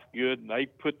Ralph good, and they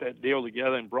put that deal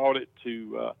together and brought it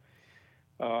to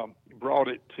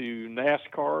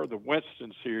NASCAR. The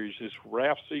Winston Series is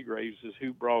Ralph Seagraves is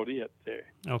who brought it there.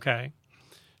 Okay,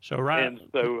 so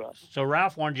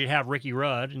Ralph wanted you to have Ricky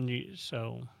Rudd, and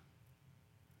so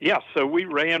we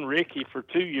ran Ricky for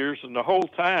 2 years, and the whole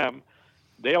time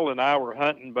Dale and I were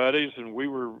hunting buddies, and we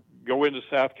were going to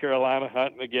South Carolina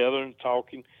hunting together and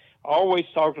always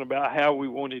talking about how we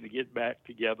wanted to get back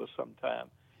together sometime.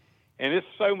 And it's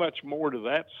so much more to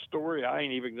that story.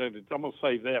 I'm going to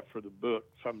save that for the book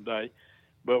someday.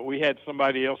 But we had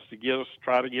somebody else to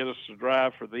try to get us to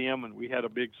drive for them, and we had a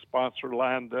big sponsor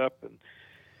lined up. And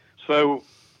so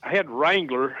I had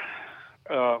Wrangler,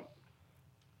 so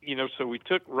we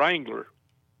took Wrangler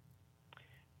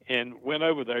and went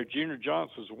over there. Junior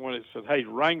Johnson's the one that said, hey,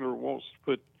 Wrangler wants to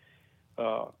put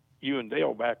you and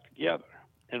Dale back together,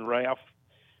 and Ralph.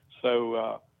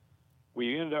 So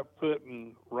we ended up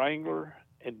putting Wrangler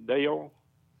and Dale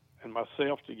and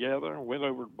myself together, went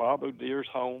over to Bob O'Dear's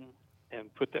home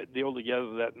and put that deal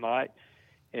together that night.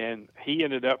 And he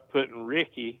ended up putting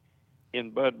Ricky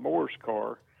in Bud Moore's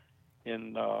car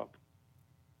and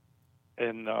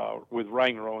with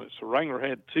Wrangler on it. So Wrangler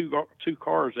had two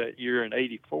cars that year in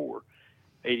 84,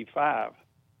 85.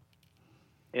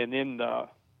 And then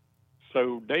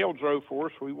so Dale drove for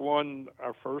us. We won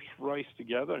our first race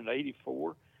together in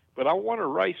 84. But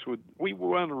we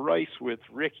won a race with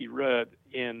Ricky Rudd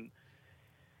in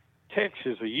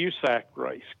Texas, a USAC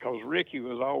race, because Ricky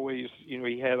was always,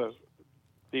 he had a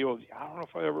deal. I don't know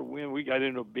if I ever win. We got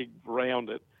into a big round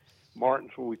at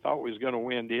Martinsville. We thought we was going to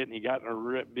win it, and he got in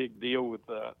a big deal with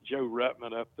Joe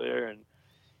Ruttman up there. And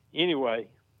anyway,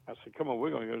 I said, come on,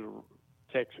 we're going to go to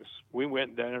Texas. We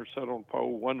went down there, sat on the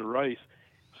pole, won the race.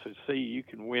 I said, see, you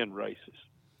can win races.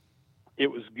 It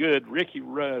was good. Ricky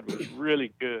Rudd was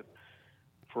really good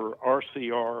for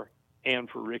RCR and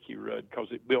for Ricky Rudd because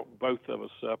it built both of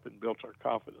us up and built our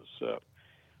confidence up.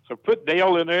 So put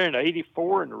Dale in there in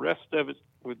 84, and the rest of it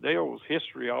with Dale was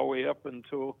history all the way up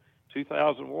until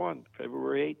 2001,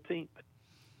 February 18th.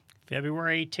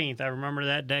 February 18th. I remember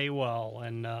that day well,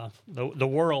 and the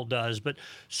world does. But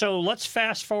so let's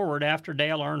fast forward after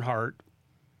Dale Earnhardt.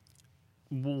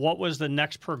 What was the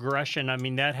next progression? I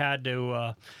mean, that had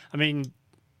to,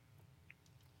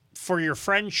 for your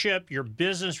friendship, your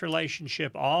business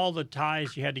relationship, all the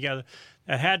ties you had together,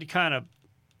 that had to kind of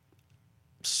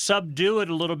subdue it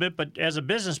a little bit, but as a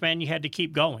businessman, you had to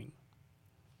keep going.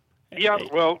 Yeah,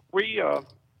 well, we,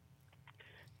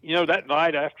 that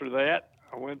night after that,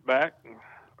 I went back and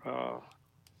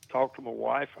talked to my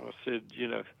wife, and I said,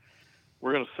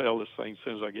 we're going to sell this thing as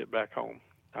soon as I get back home.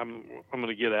 I'm going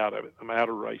to get out of it. I'm out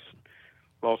of racing.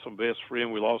 Lost my best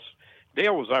friend.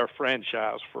 Dale was our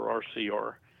franchise for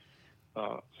RCR.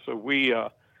 So we,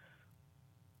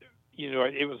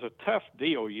 it was a tough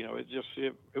deal. It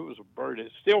was a burden.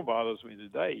 It still bothers me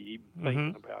today, even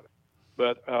thinking about it.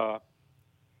 But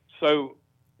so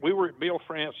we were at Bill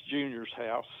France Jr.'s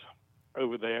house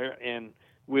over there, and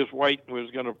we was waiting. We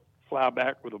was going to fly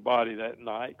back with a body that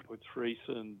night with Teresa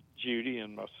and Judy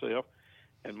and myself.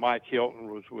 And Mike Hilton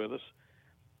was with us.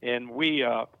 And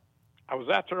I was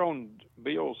out there on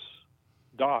Bill's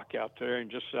dock out there and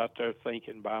just out there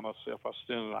thinking by myself. I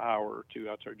spent an hour or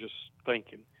two out there just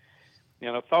thinking.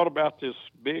 And I thought about this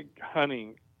big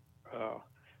hunting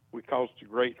we caused a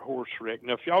great horse wreck.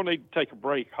 Now, if y'all need to take a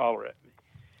break, holler at me.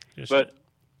 Yes, but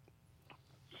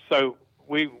so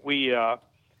we got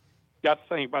to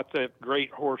think about that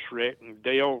great horse wreck, and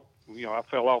Dale, I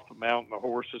fell off the mountain. The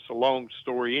horse. It's a long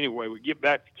story. Anyway, we get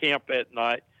back to camp that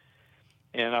night,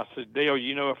 and I said, Dale,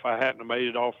 if I hadn't have made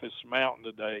it off this mountain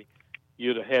today,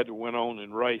 you'd have had to went on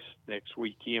and race next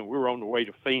weekend. We were on the way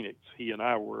to Phoenix. He and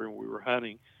I were, and we were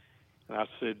hunting. And I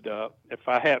said, if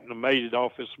I hadn't have made it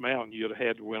off this mountain, you'd have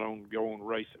had to went on and go and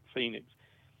race at Phoenix.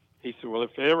 He said, well,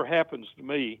 if it ever happens to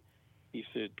me, he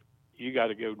said, you got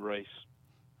to go race.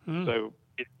 So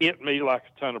it hit me like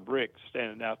a ton of bricks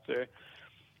standing out there.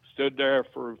 Stood there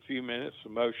for a few minutes,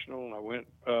 emotional, and I went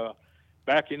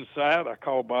back inside. I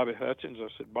called Bobby Hutchins. I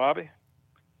said, Bobby,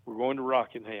 we're going to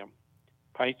Rockingham.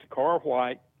 Paint the car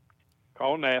white,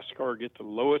 call NASCAR, get the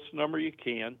lowest number you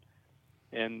can,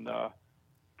 and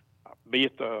be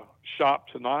at the shop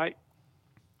tonight.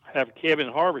 Have Kevin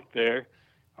Harvick there.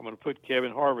 I'm going to put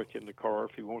Kevin Harvick in the car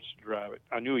if he wants to drive it.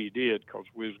 I knew he did because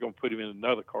we was going to put him in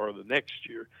another car the next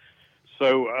year.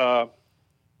 So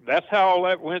that's how all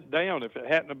that went down. If it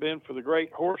hadn't have been for the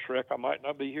great horse wreck, I might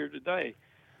not be here today.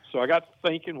 So I got to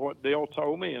thinking what Dale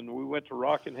told me, and we went to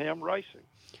Rockingham racing.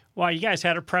 Well, you guys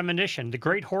had a premonition, the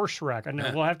great horse wreck. I know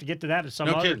we'll have to get to that at some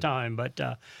other time, but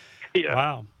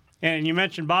wow. And you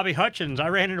mentioned Bobby Hutchins. I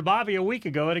ran into Bobby a week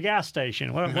ago at a gas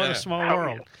station. What a small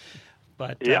world.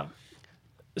 But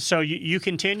so you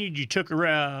continued. You took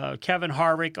Kevin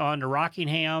Harvick on to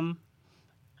Rockingham,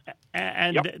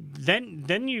 and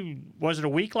then you, was it a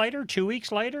week later, 2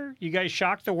 weeks later, you guys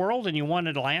shocked the world and you won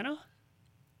Atlanta?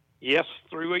 Yes,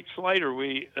 3 weeks later,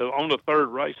 we on the third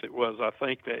race it was, I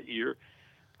think, that year.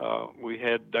 We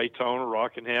had Daytona,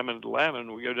 Rockingham, and Atlanta,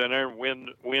 and we go down there and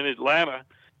win Atlanta.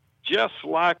 Just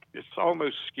like, it's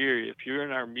almost scary if you're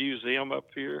in our museum up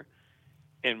here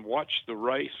and watch the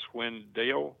race when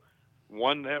Dale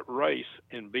won that race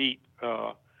and beat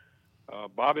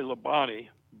Bobby Labonte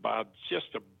by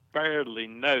just a barely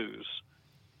nose.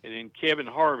 And then Kevin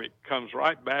Harvick comes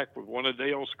right back with one of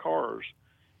Dale's cars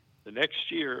the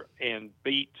next year and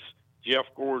beats Jeff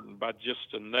Gordon by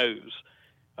just a nose.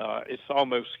 It's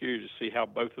almost scary to see how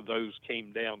both of those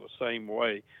came down the same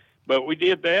way. But we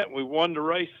did that, and we won the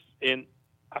race, and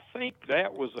I think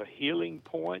that was a healing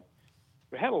point.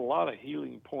 We had a lot of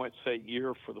healing points that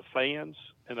year for the fans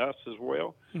and us as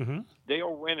well. Mm-hmm.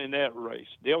 Dale winning that race,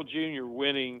 Dale Jr.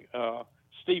 winning,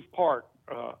 Steve Park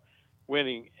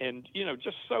winning, and,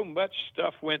 just so much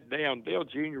stuff went down. Dale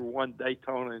Jr. won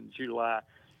Daytona in July.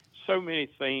 So many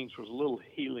things was little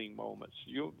healing moments.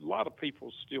 A lot of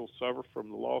people still suffer from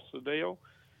the loss of Dale,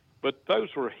 but those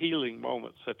were healing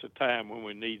moments at the time when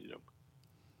we needed them.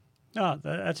 Oh,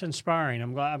 that's inspiring.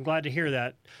 I'm glad to hear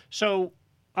that. So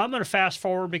I'm going to fast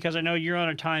forward because I know you're on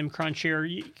a time crunch here.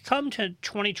 You come to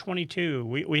 2022.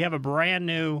 We have a brand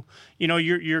new,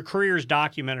 your career is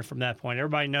documented from that point.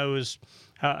 Everybody knows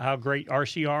how great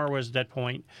RCR was at that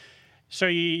point. So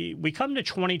we come to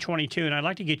 2022, and I'd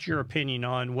like to get your opinion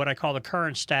on what I call the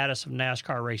current status of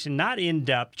NASCAR racing. Not in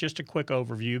depth, just a quick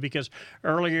overview, because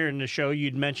earlier in the show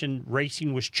you'd mentioned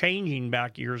racing was changing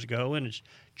back years ago, and it's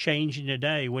changing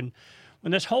today. When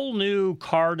this whole new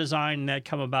car design that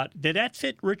come about, did that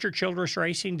fit Richard Childress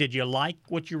Racing? Did you like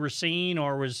what you were seeing,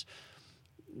 or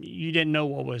you didn't know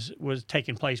what was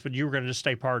taking place, but you were going to just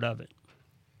stay part of it?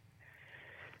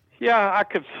 Yeah,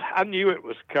 I knew it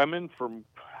was coming from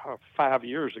 5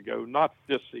 years ago, not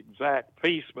this exact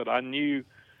piece, but I knew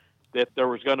that there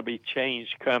was going to be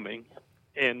change coming,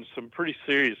 and some pretty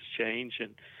serious change.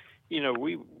 And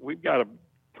we've got a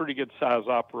pretty good size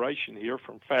operation here,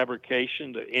 from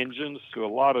fabrication to engines to a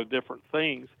lot of different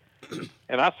things.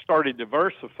 And I started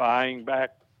diversifying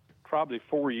back probably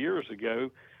 4 years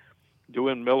ago,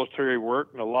 doing military work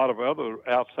and a lot of other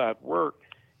outside work,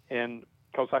 and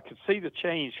because I could see the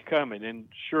change coming. And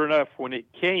sure enough, when it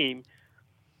came,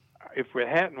 if we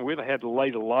hadn't, we'd have had to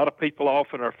lay a lot of people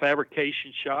off in our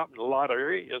fabrication shop in a lot of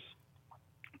areas,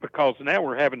 because now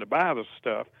we're having to buy this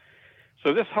stuff.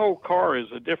 So this whole car is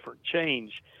a different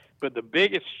change, but the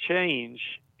biggest change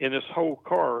in this whole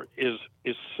car is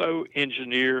so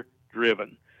engineer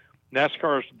driven.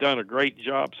 NASCAR's done a great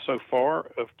job so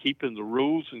far of keeping the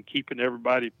rules and keeping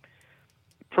everybody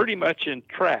pretty much in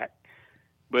track.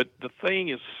 But the thing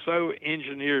is so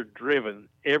engineer driven,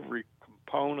 every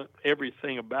component,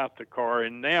 everything about the car.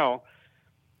 And now,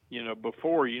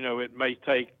 before, it may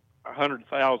take 100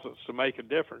 thousandths to make a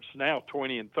difference. Now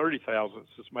 20 and 30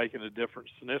 thousandths is making a difference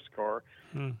in this car.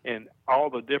 And all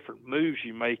the different moves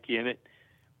you make in it,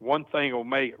 one thing will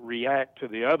make it react to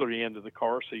the other end of the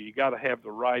car. So you got to have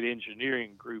the right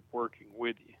engineering group working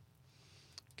with you.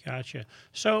 Gotcha.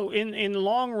 So in the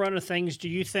long run of things, do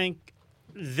you think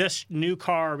this new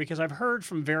car, because I've heard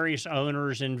from various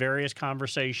owners in various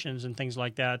conversations and things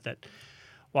like that,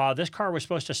 wow, this car was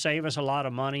supposed to save us a lot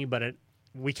of money, but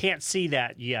we can't see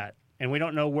that yet, and we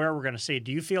don't know where we're going to see it.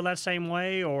 Do you feel that same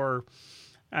way, or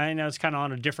I know it's kind of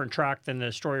on a different track than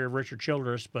the story of Richard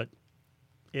Childress, but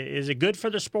is it good for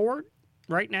the sport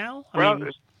right now?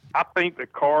 I think the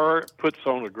car puts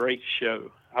on a great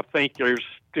show. I think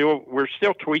we're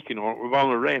still tweaking on it. We've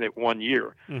only ran it 1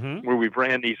 year, where we've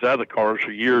ran these other cars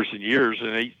for years and years,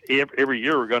 and every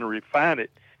year we're going to refine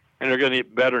it, and they're going to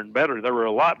get better and better. There were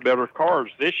a lot better cars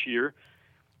this year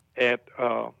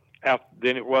out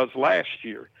than it was last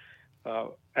year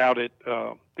out at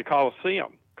the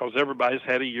Coliseum, because everybody's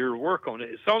had a year of work on it.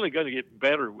 It's only going to get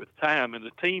better with time, and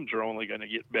the teams are only going to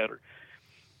get better.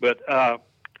 But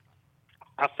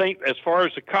I think as far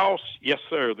as the cost, yes,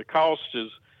 sir, the cost is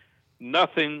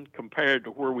nothing compared to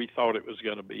where we thought it was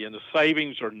going to be, and the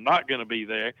savings are not going to be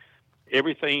there.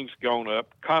 Everything's gone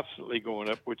up, constantly going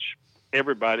up, which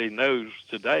everybody knows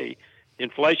today.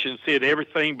 Inflation's hit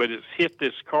everything, but it's hit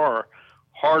this car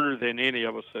harder than any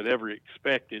of us had ever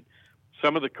expected.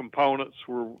 Some of the components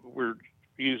we're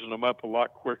using them up a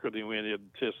lot quicker than we had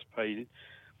anticipated.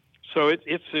 So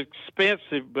it's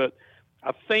expensive, but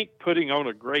I think putting on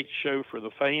a great show for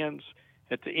the fans,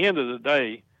 at the end of the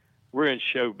day, we're in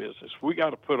show business. We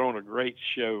got to put on a great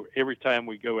show every time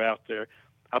we go out there.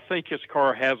 I think this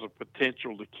car has a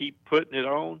potential to keep putting it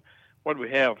on. What do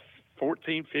we have,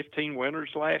 14, 15 winners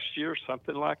last year,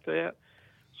 something like that?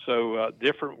 So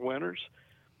different winners.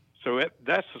 So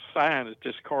that's a sign that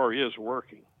this car is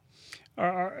working.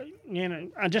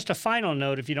 Just a final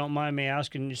note, if you don't mind me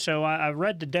asking. So I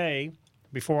read today,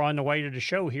 before on the way to the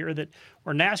show here, that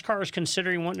where NASCAR is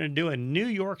considering wanting to do a New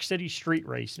York City street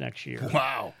race next year.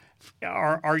 Wow.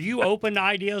 Are you open to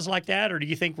ideas like that, or do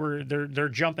you think they're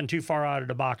jumping too far out of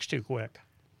the box too quick?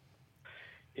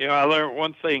 I learned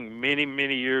one thing many,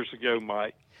 many years ago,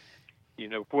 Mike.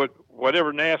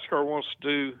 Whatever NASCAR wants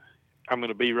to do, I'm going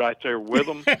to be right there with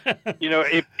them.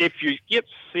 If you get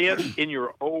set in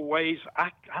your old ways,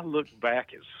 I look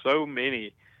back at so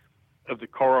many of the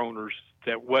car owners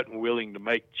that wasn't willing to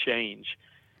make change.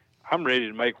 I'm ready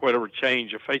to make whatever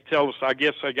change. If they tell us, I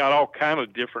guess they got all kind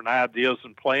of different ideas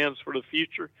and plans for the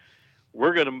future,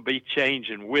 we're going to be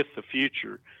changing with the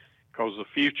future, because the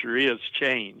future is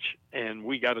change, and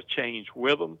we got to change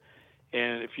with them.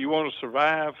 And if you want to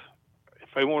survive, if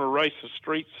they want to race the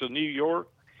streets of New York,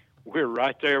 we're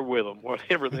right there with them,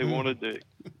 whatever they want to do.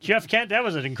 Jeff Kent, that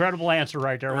was an incredible answer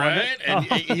right there, right?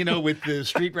 wasn't it? And, with the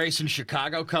street race in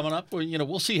Chicago coming up,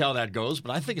 we'll see how that goes,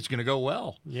 but I think it's going to go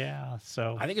well. Yeah,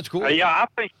 so I think it's cool. I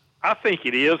think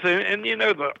it is.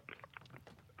 And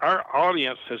our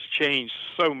audience has changed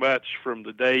so much from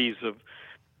the days of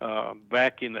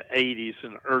back in the 80s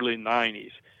and early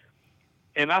 90s.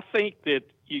 And I think that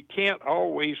you can't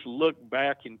always look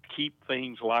back and keep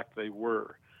things like they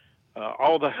were.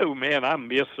 Although, man, I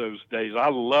miss those days. I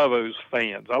love those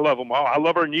fans. I love them all. I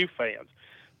love our new fans.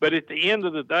 But at the end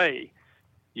of the day,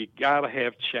 you got to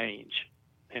have change.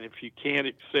 And if you can't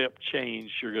accept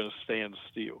change, you're going to stand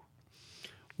still.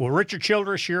 Well, Richard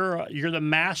Childress, you're the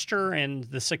master and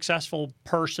the successful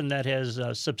person that has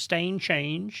sustained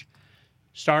change,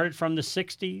 started from the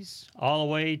 60s all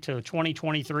the way to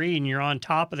 2023, and you're on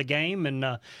top of the game.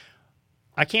 And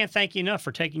I can't thank you enough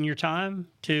for taking your time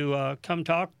to come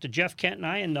talk to Jeff Kent and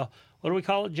I and what do we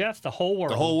call it, Jeff? The whole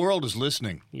world. The whole world is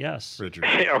listening. Yes. Richard.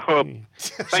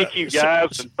 Thank you,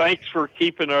 guys, and thanks for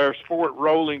keeping our sport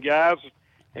rolling, guys.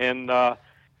 And I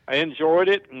enjoyed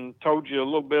it and told you a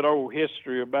little bit of old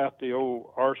history about the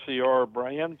old RCR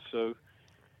brand, so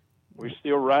we're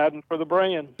still riding for the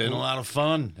brand. Been a lot of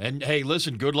fun. And, hey,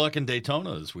 listen, good luck in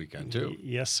Daytona this weekend, too.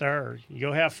 Yes, sir. You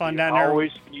go have fun down there.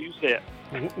 Always use that.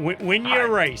 Win you a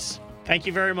race. Thank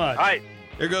you very much. All right.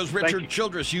 There goes Richard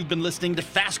Childress. You've been listening to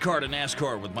Fast Car to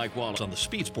NASCAR with Mike Wallace on the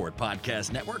Speed Sport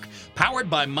Podcast Network, powered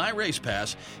by My Race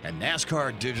Pass and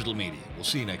NASCAR Digital Media. We'll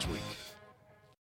see you next week.